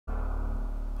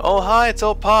Oh hi, it's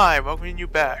Opie. Welcoming you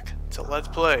back to Let's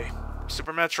Play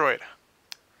Super Metroid.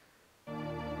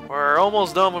 We're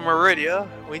almost done with Meridia.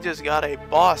 We just got a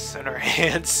boss in our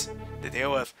hands to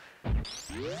deal with.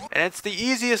 And it's the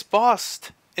easiest boss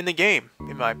in the game,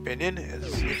 in my opinion,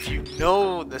 is if you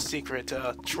know the secret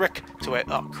trick to it.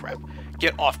 Oh crap.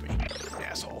 Get off me,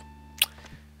 asshole.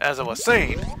 As I was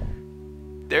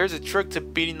saying, there's a trick to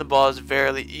beating the boss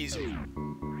fairly easy.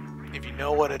 If you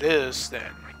know what it is, then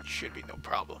it should be no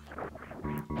problem.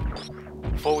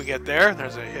 Before we get there,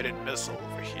 there's a hidden missile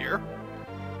over here.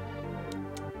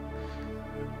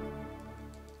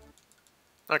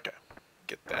 Okay,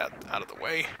 get that out of the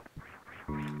way.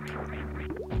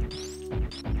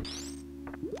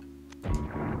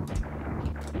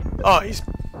 Oh, he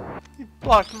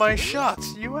blocked my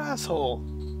shots, you asshole.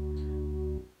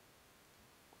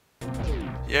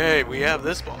 Yay, we have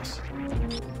this boss.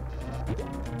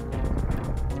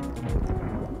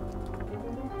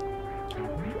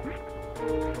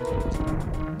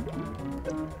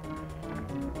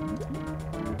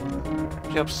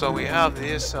 Yep, so we have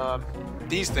these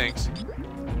things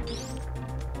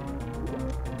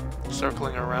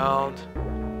circling around.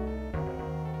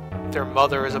 Their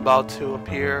mother is about to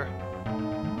appear.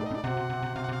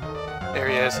 There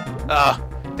he is. Ah,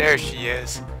 there she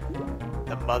is.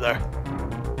 The mother.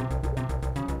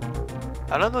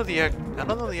 I don't know the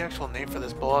actual name for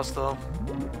this boss though.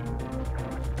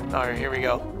 Alright, here we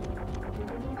go.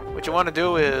 What you want to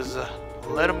do is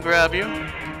let him grab you,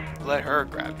 let her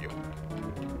grab you.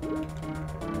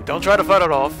 Don't try to fight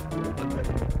it off.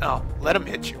 No, let him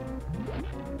hit you.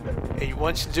 And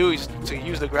what you do is to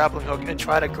use the grappling hook and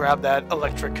try to grab that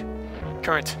electric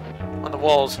current on the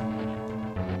walls.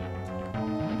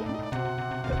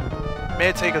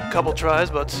 May take a couple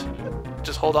tries, but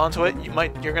just hold on to it.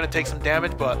 You're gonna take some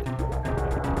damage, but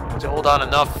to hold on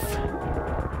enough,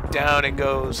 down it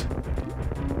goes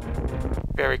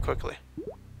very quickly.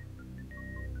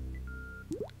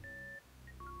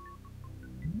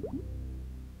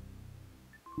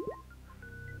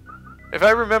 If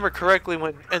I remember correctly,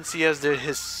 when NCS did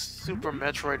his Super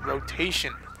Metroid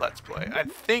rotation Let's Play, I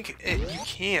think you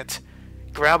can't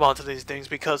grab onto these things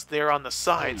because they're on the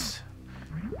sides.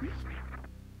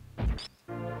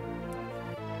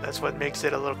 That's what makes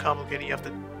it a little complicated. You have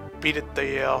to beat it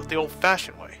the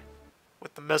old-fashioned way,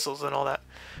 with the missiles and all that.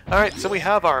 Alright, so we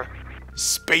have our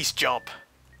space jump.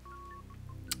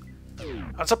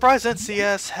 I'm surprised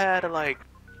NCS had, like,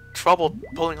 trouble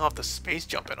pulling off the space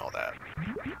jump and all that.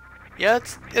 Yeah,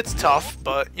 it's tough,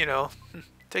 but, you know,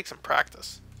 take some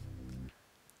practice.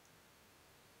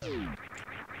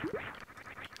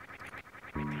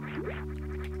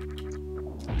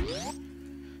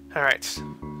 Alright,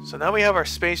 so now we have our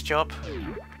space jump.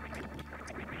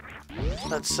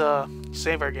 Let's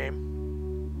save our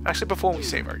game. Actually, before we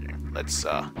save our game, let's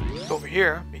go over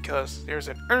here because there's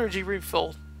an energy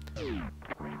refill.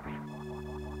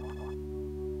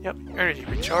 Yep, energy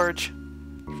recharge.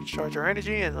 Recharge our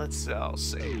energy and let's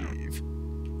save.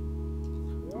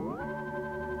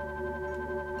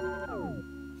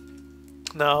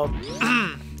 Now,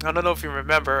 I don't know if you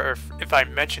remember or if I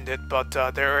mentioned it, but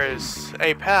there is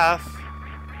a path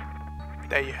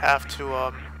that you have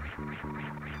to,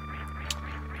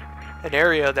 an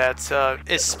area that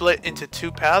is split into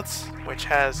two paths, which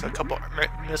has a couple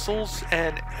missiles,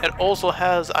 and it also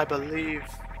has, I think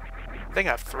I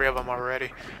have 3 of them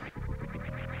already.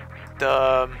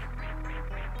 The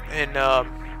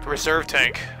reserve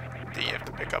tank that you have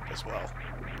to pick up as well.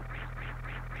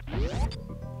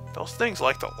 Those things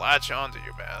like to latch onto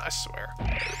you, man, I swear.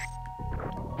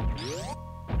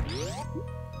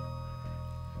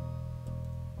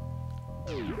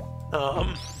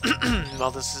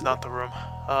 Well, this is not the room.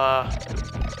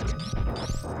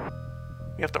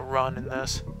 We have to run in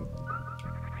this.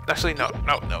 Actually, no.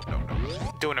 I'm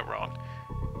doing it wrong.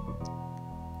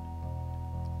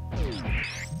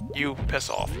 You piss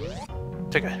off.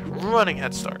 Take a running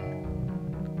head start.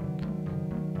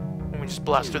 Let me just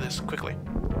blast through this quickly.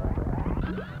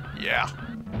 Yeah.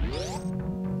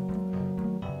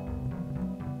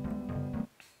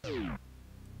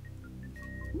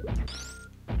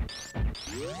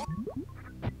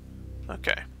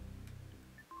 Okay.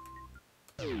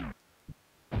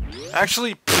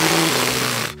 Actually,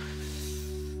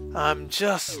 I'm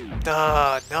just,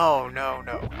 no.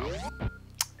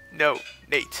 No,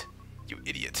 Nate, you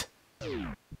idiot.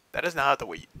 That's not the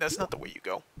way you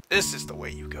go. This is the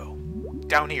way you go.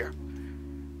 Down here.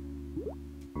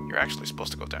 You're actually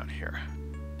supposed to go down here.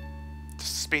 To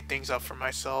speed things up for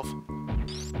myself.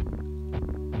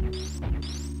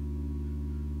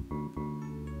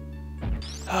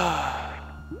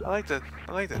 I like to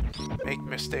make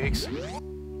mistakes.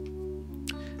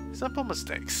 Simple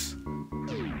mistakes.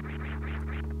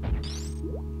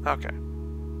 Okay.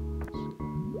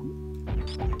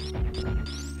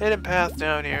 Hidden path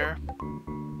down here.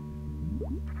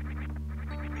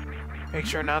 Make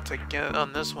sure not to get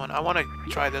on this one. I want to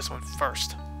try this one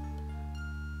first.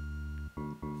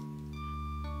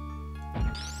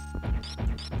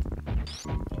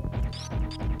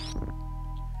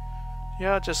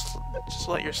 Yeah, just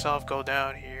let yourself go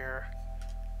down here.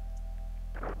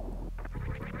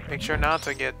 Make sure not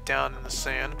to get down in the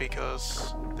sand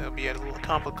because there'll be a little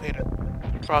complicated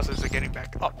process of getting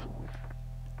back up.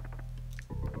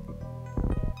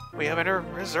 We have a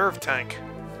reserve tank.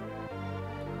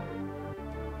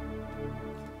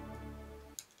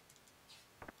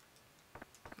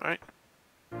 Right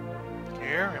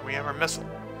here, and we have our missile.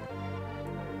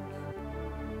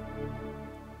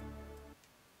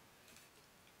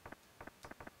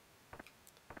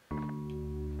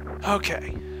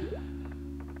 Okay.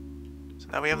 So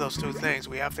now we have those two things.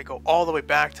 We have to go all the way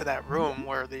back to that room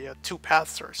where the two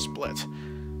paths are split.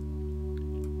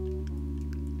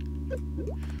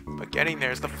 But getting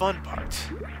there is the fun part.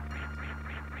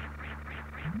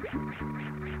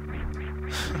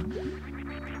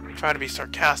 I'm trying to be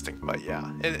sarcastic, but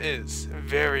yeah, it is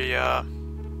very,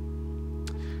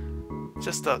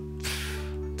 just a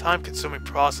time-consuming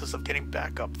process of getting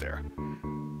back up there.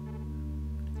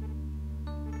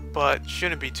 But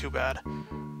shouldn't be too bad.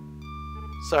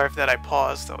 Sorry if that I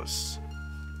paused. That was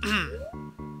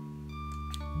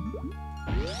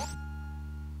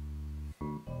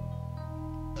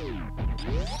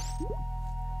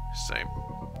same.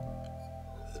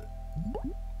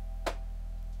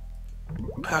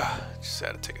 Just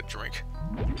had to take a drink.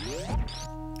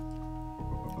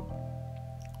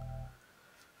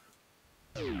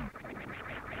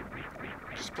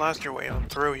 Just blast your way on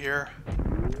through here.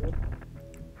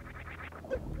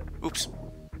 Oops.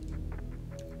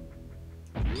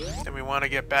 And we want to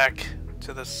get back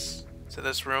to this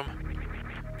room.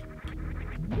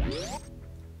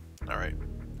 All right.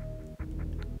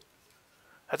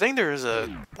 I think there is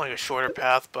a shorter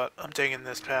path, but I'm taking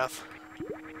this path.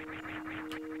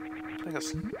 I think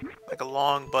it's like a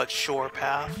long but short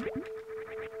path.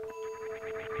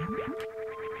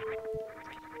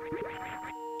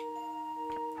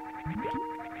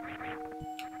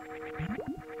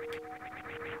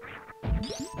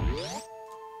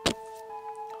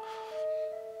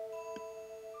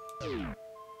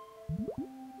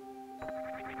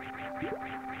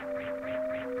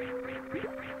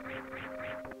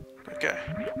 Okay.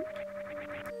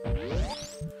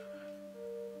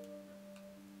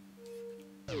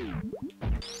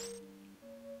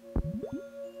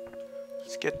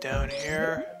 Let's get down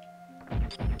here.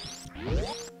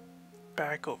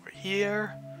 Back over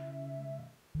here.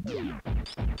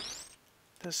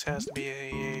 This has to be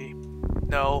a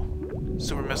no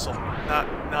super missile. Not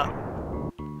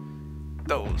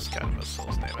those kind of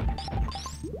missiles, damn it.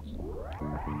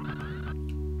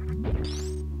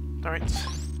 Alright.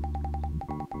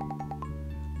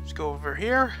 Let's go over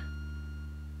here.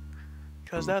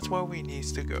 Because that's where we need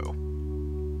to go.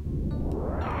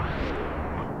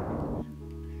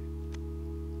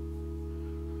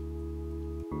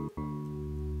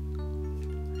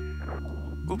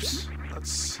 Oops.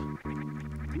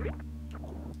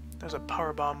 There's a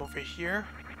power bomb over here.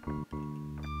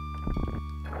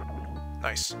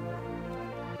 Nice.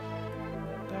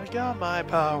 I got my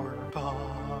power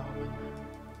bomb.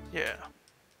 Yeah.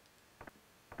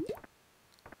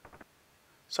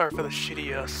 Sorry for the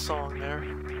shitty song there.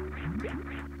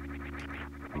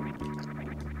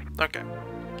 Okay.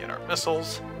 Get our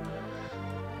missiles.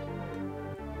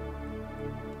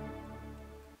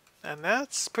 And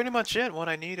that's pretty much it, what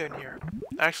I need in here.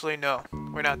 Actually, no.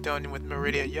 We're not done with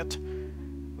Meridia yet.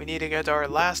 We need to get our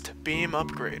last beam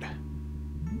upgrade.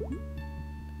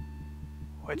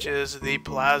 Which is the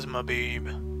plasma beam.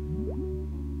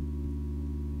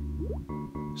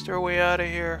 Is there a way out of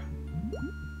here?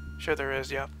 Sure there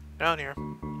is, yeah. Down here.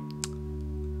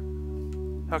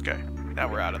 Okay,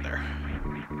 now we're out of there.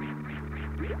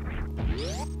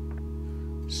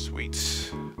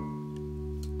 Sweet.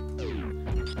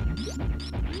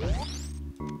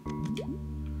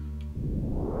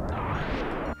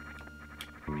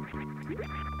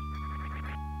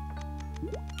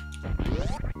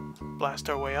 Blast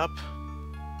our way up.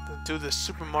 Do the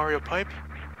Super Mario pipe.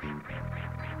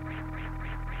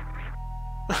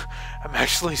 I'm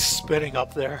actually spinning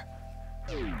up there.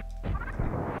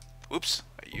 Oops,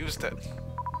 I used it.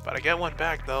 But I get one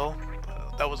back though.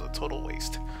 That was a total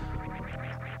waste.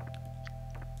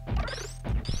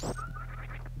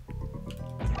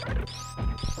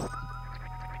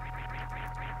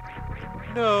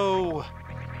 No!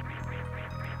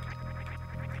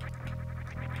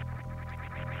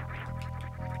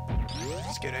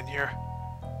 Let's get in here.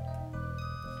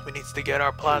 We need to get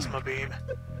our plasma beam.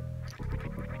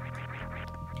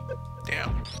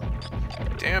 Damn.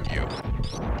 Damn you.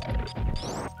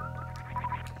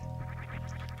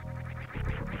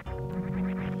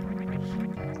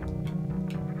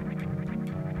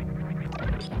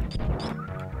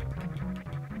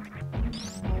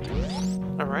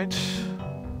 Alright.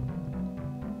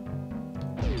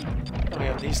 We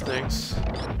have these things.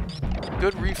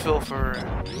 Good refill for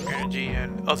energy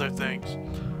and other things.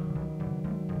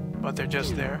 But they're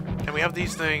just there. And we have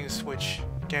these things which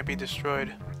can't be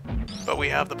destroyed. But we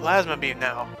have the plasma beam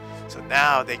now. So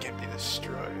now they can be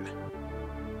destroyed.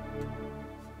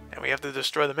 And we have to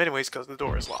destroy them anyways because the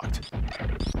door is locked.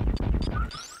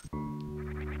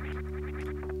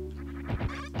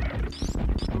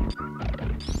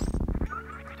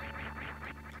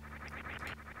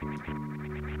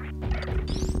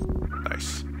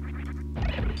 Nice.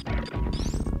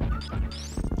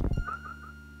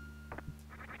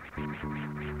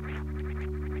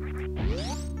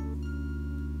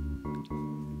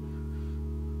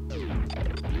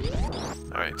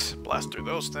 Alright, blast through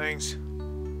those things.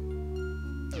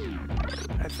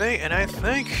 I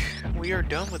think we are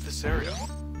done with this area.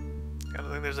 I don't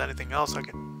think there's anything else I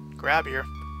can grab here.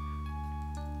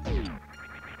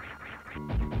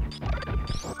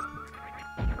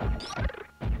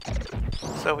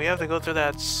 So we have to go through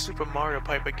that Super Mario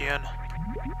pipe again.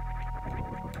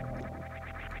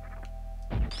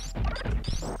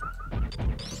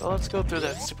 So let's go through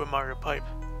that Super Mario pipe.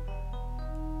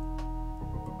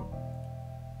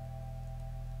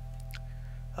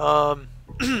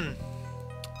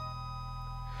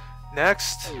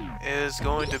 Next is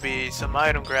going to be some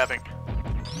item grabbing.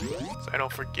 So I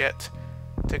don't forget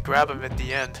to grab them at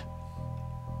the end.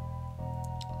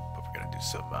 But we're gonna do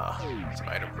some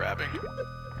item grabbing.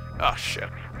 Oh shit.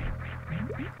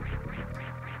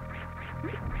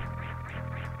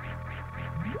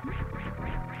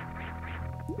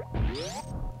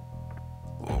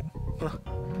 Whoa.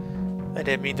 I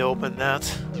didn't mean to open that.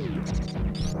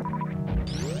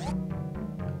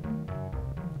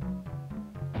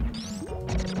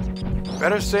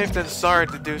 Better safe than sorry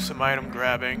to do some item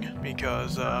grabbing,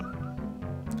 because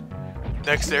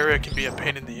next area can be a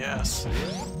pain in the ass.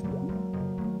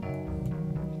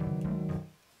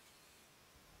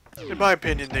 In my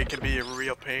opinion, they can be a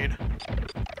real pain.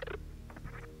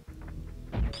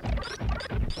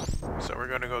 So we're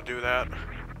gonna go do that.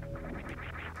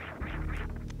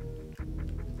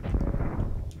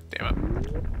 Damn it.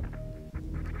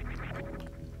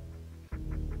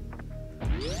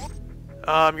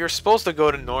 You're supposed to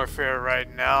go to Norfair right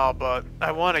now, but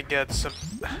I want to get some...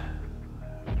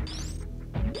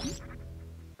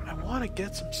 I want to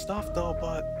get some stuff though,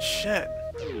 but shit.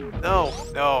 No.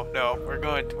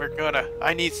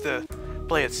 I need to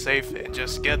play it safe and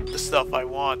just get the stuff I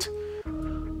want.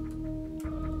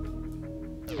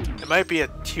 It might be a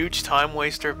huge time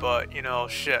waster, but you know,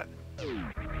 shit.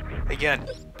 Again,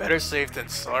 better safe than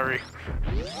sorry.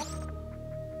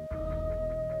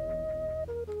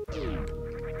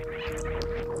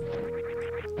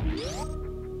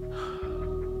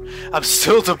 I'm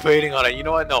still debating on it. You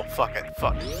know what? No, fuck it.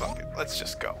 Let's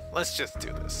just go. Let's just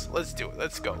do this. Let's do it.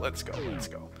 Let's go.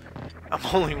 I'm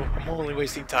only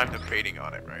wasting time debating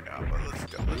on it right now. But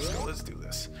let's do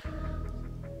this.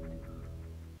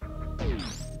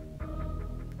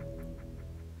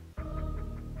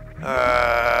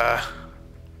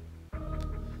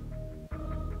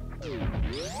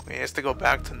 He has to go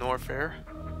back to Norfair.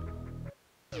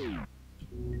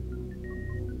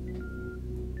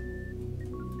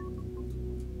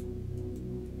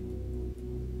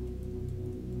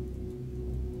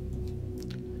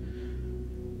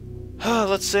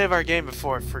 Let's save our game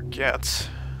before I forget.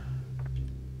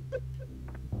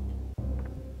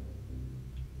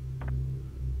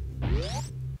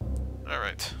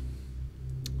 Alright.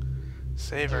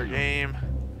 Save our game.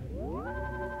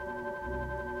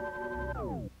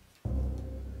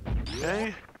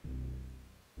 Okay.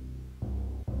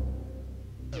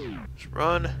 Let's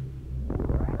run.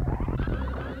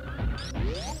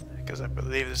 Because I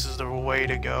believe this is the way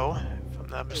to go, if I'm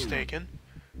not mistaken.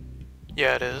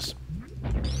 Yeah, it is.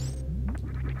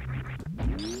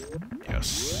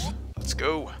 Yes. Let's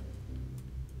go.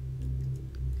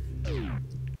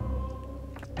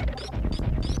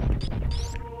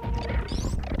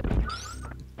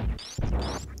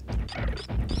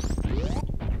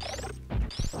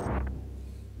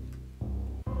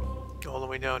 Go all the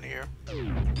way down here.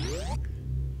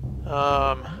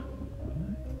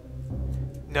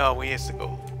 No, we has to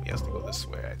go. He has to go this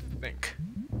way, I think.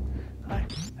 I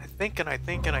think and I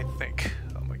think and I think.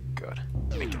 Oh my god.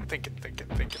 Think.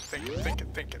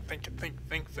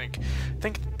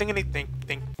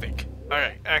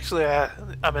 Alright, actually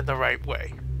I'm in the right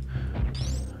way.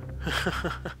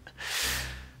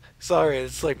 Sorry,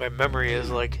 it's like my memory is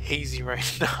like hazy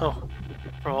right now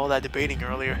from all that debating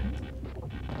earlier.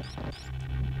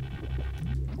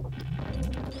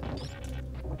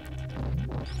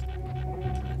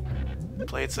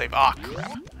 Play it safe. Ah,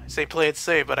 crap. I say play it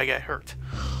safe, but I get hurt.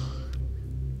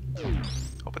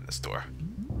 Open this door.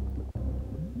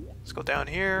 Let's go down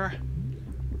here.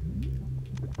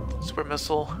 Super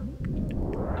missile.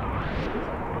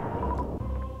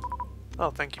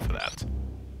 Oh, thank you for that.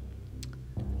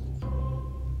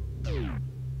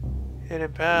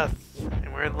 Hidden path.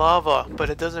 And we're in lava, but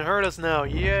it doesn't hurt us now.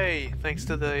 Yay! Thanks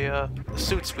to the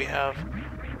suits we have.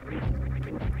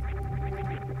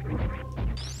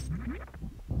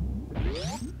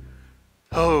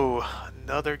 Oh,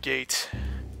 another gate.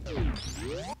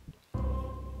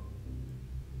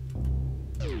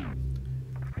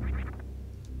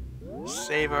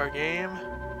 Save our game.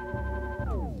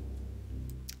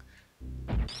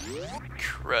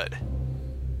 Crud.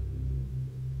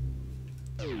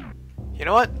 You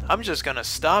know what? I'm just gonna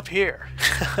stop here.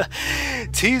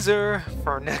 Teaser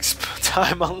for next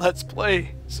time on Let's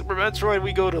Play Super Metroid.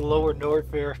 We go to Lower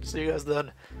Norfair. See you guys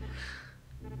then.